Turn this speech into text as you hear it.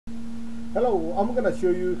Hello, I'm gonna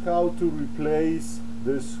show you how to replace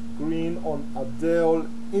the screen on a Dell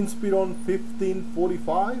Inspiron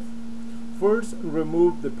 1545. First,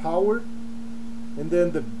 remove the power, and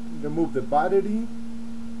then remove the battery.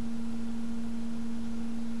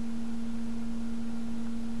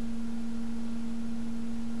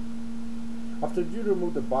 After you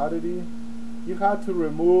remove the battery, you have to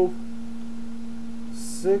remove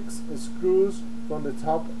 6 screws from the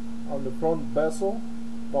top on the front bezel.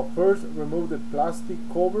 But first, remove the plastic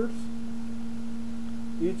covers.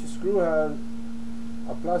 Each screw has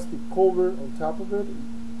a plastic cover on top of it.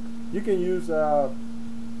 You can use a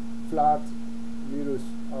flat little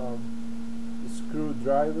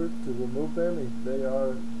screwdriver to remove them if they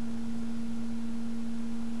are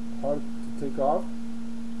hard to take off.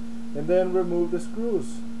 And then remove the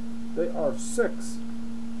screws. They are 6.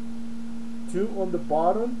 2 on the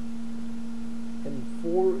bottom and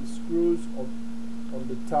 4 screws on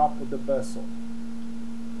the top of the bezel.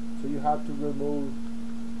 So you have to remove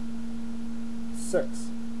 6.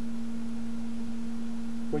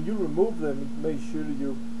 When you remove them, make sure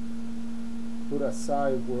you put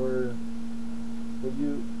aside where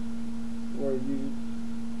you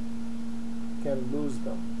can lose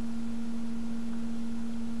them.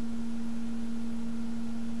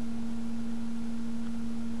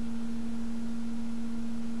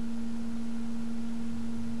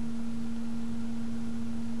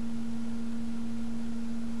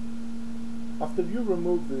 After you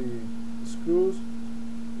remove the screws,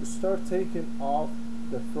 you start taking off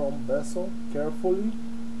the front bezel carefully.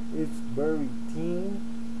 It's very thin.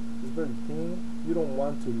 You don't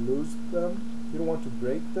want to lose them. You don't want to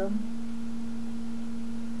break them.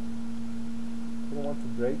 You don't want to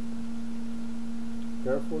break.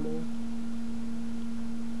 Carefully.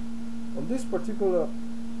 On this particular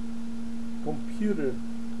computer,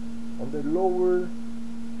 on the lower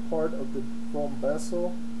part of the front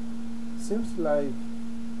bezel, seems like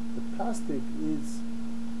the plastic is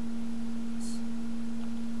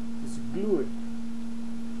glued.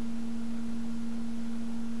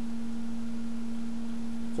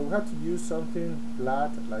 So we have to use something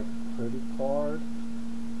flat like a credit card.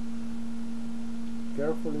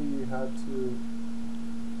 Carefully, you have to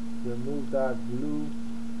remove that glue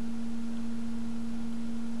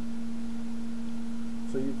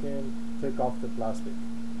so you can take off the plastic.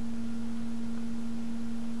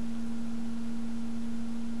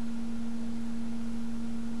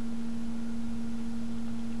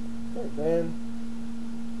 Then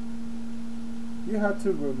you have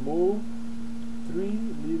to remove 3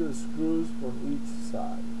 little screws from each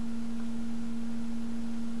side.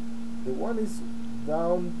 The one is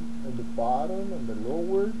down at the bottom and the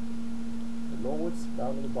lowest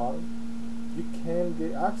down at the bottom. You can't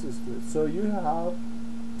get access to it, so you have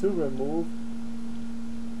to remove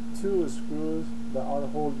 2 screws that are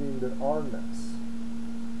holding the harness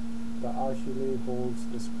that actually holds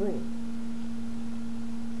the screen.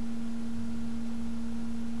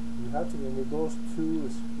 You have to remove those 2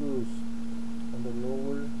 screws on the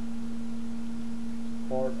lower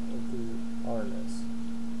part of the harness.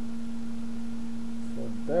 So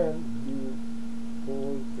then you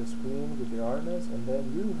pull the screen with the harness, and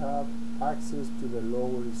then you have access to the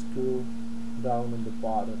lower screw down in the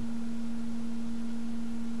bottom.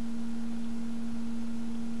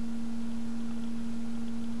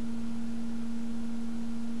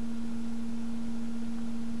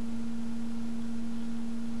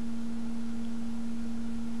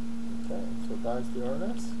 So that's the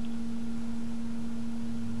harness.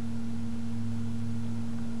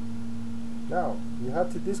 Now you have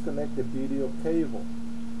to disconnect the video cable.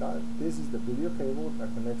 This is the video cable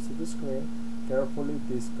that connects to the screen. Carefully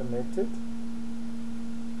disconnect it.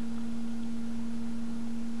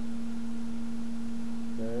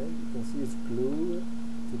 Okay, you can see it's glued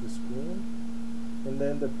to the screen. And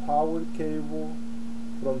then the power cable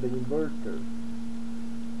from the inverter.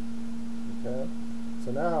 Okay.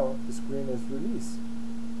 So now the screen is released.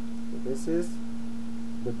 So this is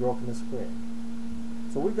the broken screen.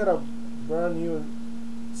 So we got a brand new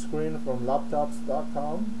screen from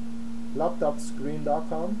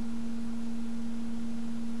laptopscreen.com.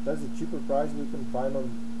 That's the cheaper price we can find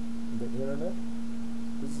on the internet.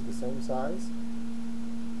 This is the same size.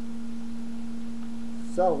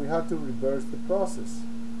 So we have to reverse the process.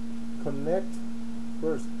 Connect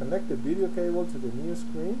the video cable to the new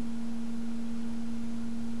screen.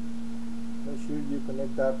 Make sure you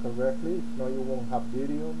connect that correctly, if not you won't have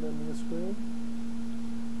video on the new screen.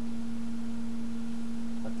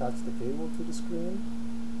 Attach the cable to the screen.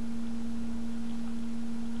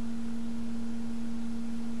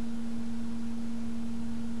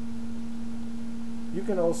 You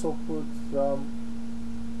can also put some.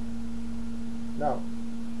 Now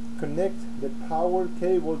connect the power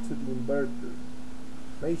cable to the inverter.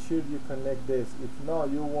 Make sure you connect this. If not,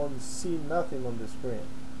 you won't see nothing on the screen.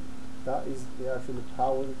 That is the actual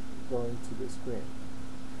power going to the screen.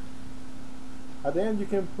 At the end, you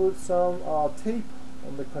can put some tape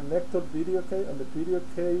on the connector video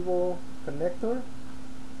cable connector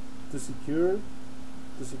to secure it.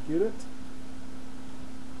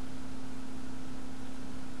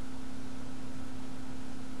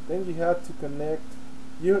 Then you have to connect.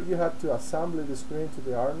 You have to assemble the screen to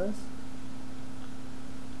the harness.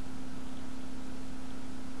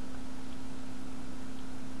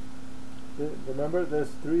 Remember, there's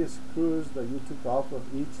 3 screws that you took off of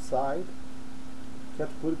each side. You have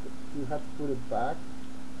to put it back.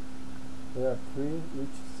 There are 3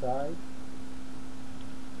 each side.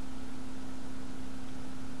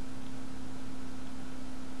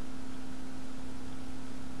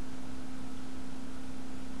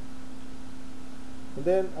 And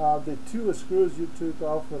then the 2 screws you took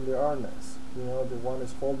off from the harness. You know, the one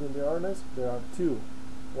is holding the harness. There are 2,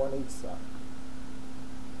 one each side.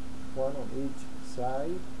 One on each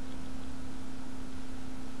side.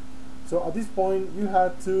 So at this point, you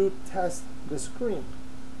have to test the screen.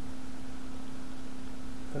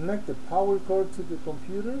 Connect the power cord to the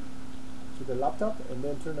computer, to the laptop, and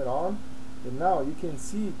then turn it on. And now you can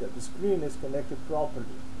see that the screen is connected properly.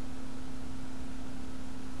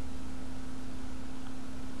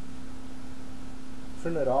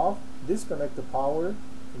 Turn it off, disconnect the power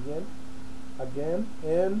again,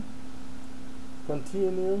 and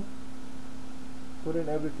continue putting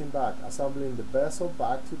everything back, assembling the bezel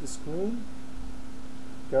back to the screen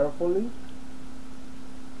carefully.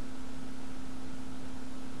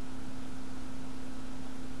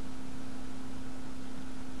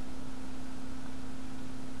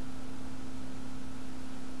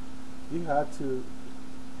 You have to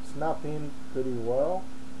snap in pretty well.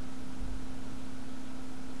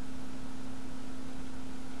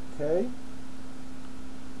 Okay.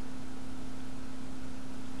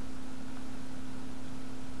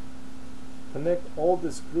 Connect all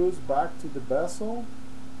the screws back to the bezel.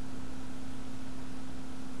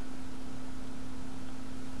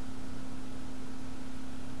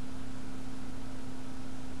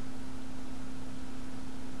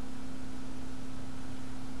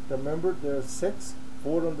 Remember, there are 6,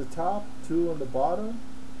 4 on the top, 2 on the bottom.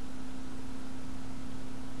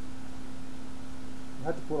 You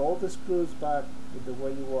have to put all the screws back with the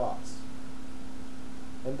way it was.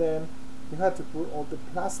 And then you have to put all the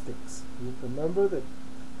plastics. You remember the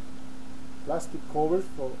plastic covers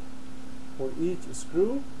for each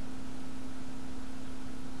screw.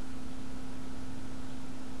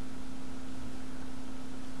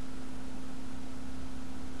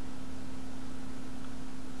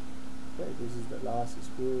 Okay, this is the last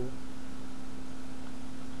screw.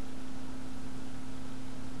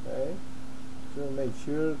 Okay, so make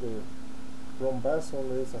sure the front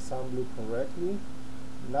bezel is assembled correctly.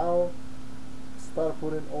 Now start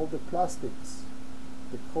putting all the plastics,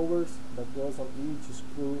 the covers that goes on each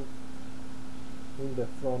screw in the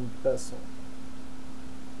front bezel.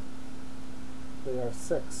 There are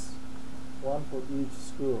 6, 1 for each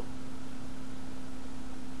screw.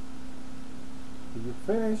 If you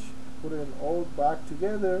finish, put it all back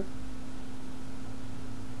together.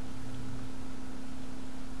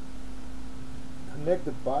 Connect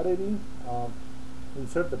the battery,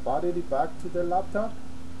 insert the battery back to the laptop.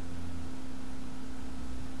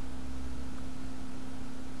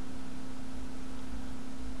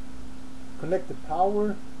 Connect the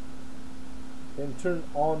power and turn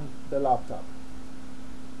on the laptop.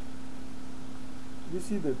 You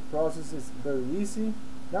see, the process is very easy.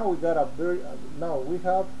 Now we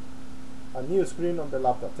have a new screen on the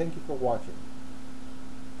laptop. Thank you for watching.